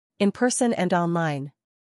in person and online.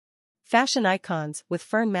 Fashion icons with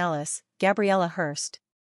Fern, Mallis, Gabriela, Hearst.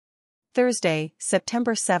 Thursday,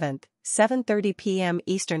 September 7th, 7:30 p.m.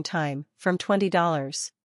 Eastern Time, from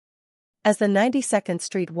 $20. As the 92nd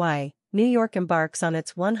Street Y, New York embarks on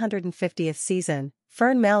its 150th season,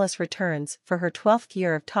 Fern Mallis returns for her 12th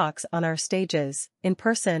year of talks on our stages, in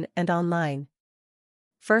person and online.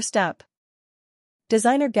 First up,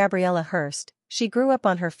 designer Gabriela Hearst. She grew up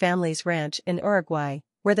on her family's ranch in Uruguay,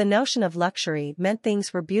 where the notion of luxury meant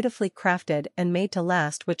things were beautifully crafted and made to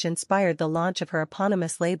last, which inspired the launch of her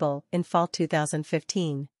eponymous label in fall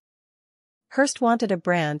 2015. Hearst wanted a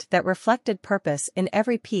brand that reflected purpose in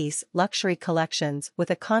every piece, luxury collections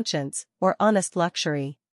with a conscience, or honest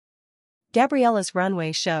luxury. Gabriela's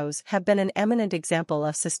runway shows have been an eminent example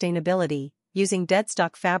of sustainability, using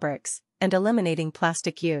deadstock fabrics and eliminating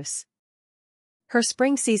plastic use. Her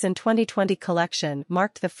spring season 2020 collection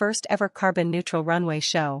marked the first ever carbon-neutral runway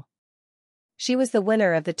show. She was the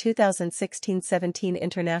winner of the 2016-17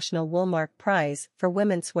 International Woolmark Prize for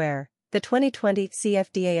Womenswear, the 2020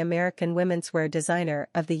 CFDA American Womenswear Designer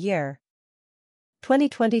of the Year,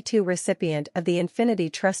 2022 recipient of the Infinity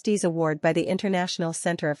Trustees Award by the International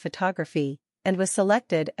Center of Photography, and was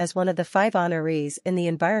selected as one of the 5 honorees in the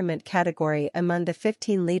environment category among the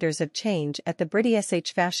 15 leaders of change at the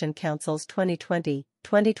British Fashion Council's 2020,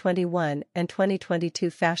 2021 and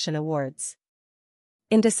 2022 Fashion Awards.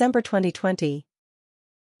 In December 2020,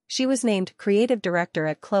 she was named Creative Director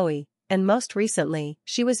at Chloe, and most recently,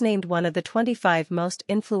 she was named one of the 25 most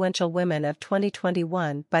influential women of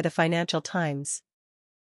 2021 by the Financial Times.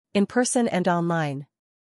 In person and online.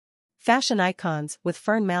 Fashion icons with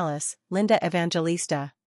Fern Mallis,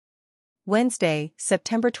 Evangelista. Wednesday,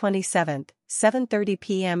 September 27th, 7:30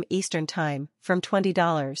 p.m. Eastern Time, from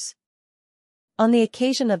 $20. On the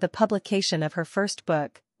occasion of the publication of her first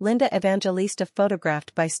book, Evangelista,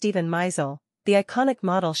 photographed by Stephen Meisel, the iconic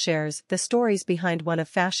model shares the stories behind one of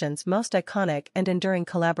fashion's most iconic and enduring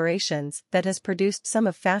collaborations that has produced some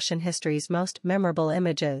of fashion history's most memorable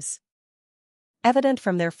images. Evident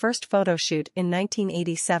from their first photo shoot in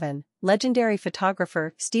 1987, legendary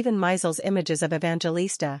photographer Stephen Meisel's images of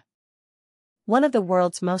Evangelista, one of the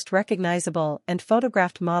world's most recognizable and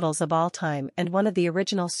photographed models of all time and one of the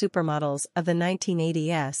original supermodels of the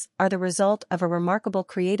 1980s, are the result of a remarkable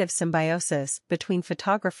creative symbiosis between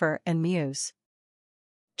photographer and muse.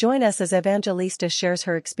 Join us as Evangelista shares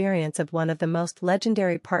her experience of one of the most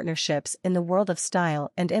legendary partnerships in the world of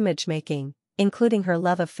style and image making, including her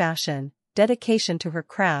love of fashion, dedication to her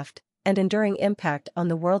craft, and enduring impact on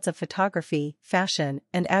the worlds of photography, fashion,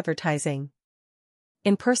 and advertising.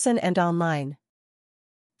 In person and online.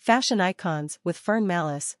 Fashion icons with Fern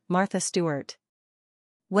Mallis, Stewart.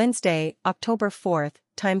 Wednesday, October 4th,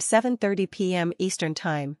 time 7:30 p.m. Eastern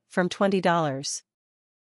Time, from $20.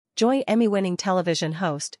 Join Emmy-winning television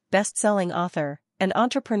host, best-selling author, and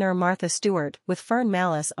entrepreneur Martha Stewart with Fern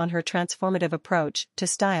Mallis on her transformative approach to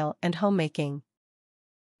style and homemaking.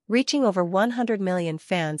 Reaching over 100 million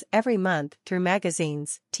fans every month through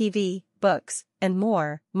magazines, TV, books, and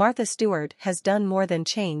more, Martha Stewart has done more than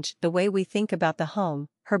change the way we think about the home.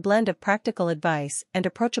 Her blend of practical advice and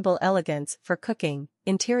approachable elegance for cooking,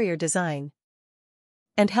 interior design,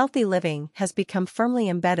 and healthy living has become firmly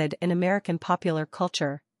embedded in American popular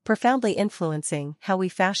culture, profoundly influencing how we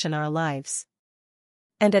fashion our lives.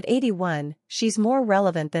 And at 81, she's more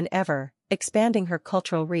relevant than ever, expanding her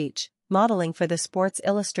cultural reach, modeling for the Sports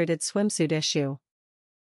Illustrated swimsuit issue,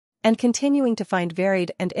 and continuing to find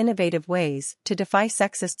varied and innovative ways to defy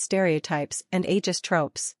sexist stereotypes and ageist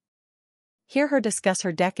tropes. Hear her discuss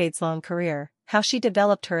her decades-long career, how she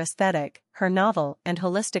developed her aesthetic, her novel and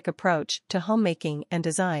holistic approach to homemaking and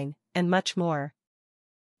design, and much more.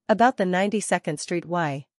 About the 92nd Street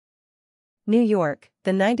Y. New York.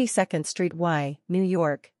 The 92nd Street Y, New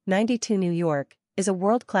York, 92 New York, is a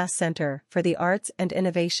world-class center for the arts and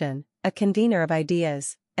innovation, a convener of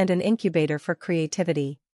ideas, and an incubator for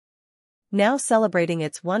creativity. Now celebrating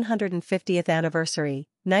its 150th anniversary,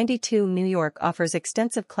 92 New York offers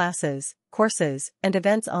extensive classes, courses, and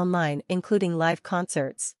events online, including live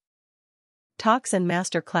concerts, talks and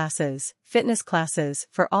master classes, fitness classes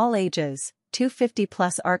for all ages,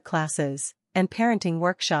 250-plus art classes, and parenting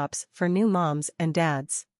workshops for new moms and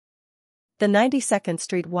dads. The 92nd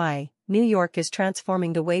Street Y, New York is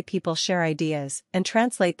transforming the way people share ideas and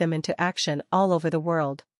translate them into action all over the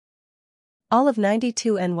world. All of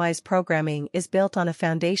 92NY's programming is built on a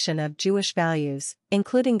foundation of Jewish values,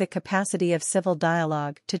 including the capacity of civil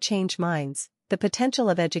dialogue to change minds, the potential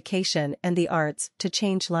of education and the arts to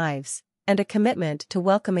change lives, and a commitment to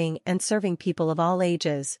welcoming and serving people of all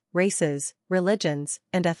ages, races, religions,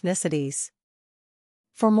 and ethnicities.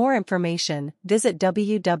 For more information, visit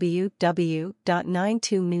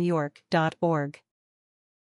www.92newyork.org.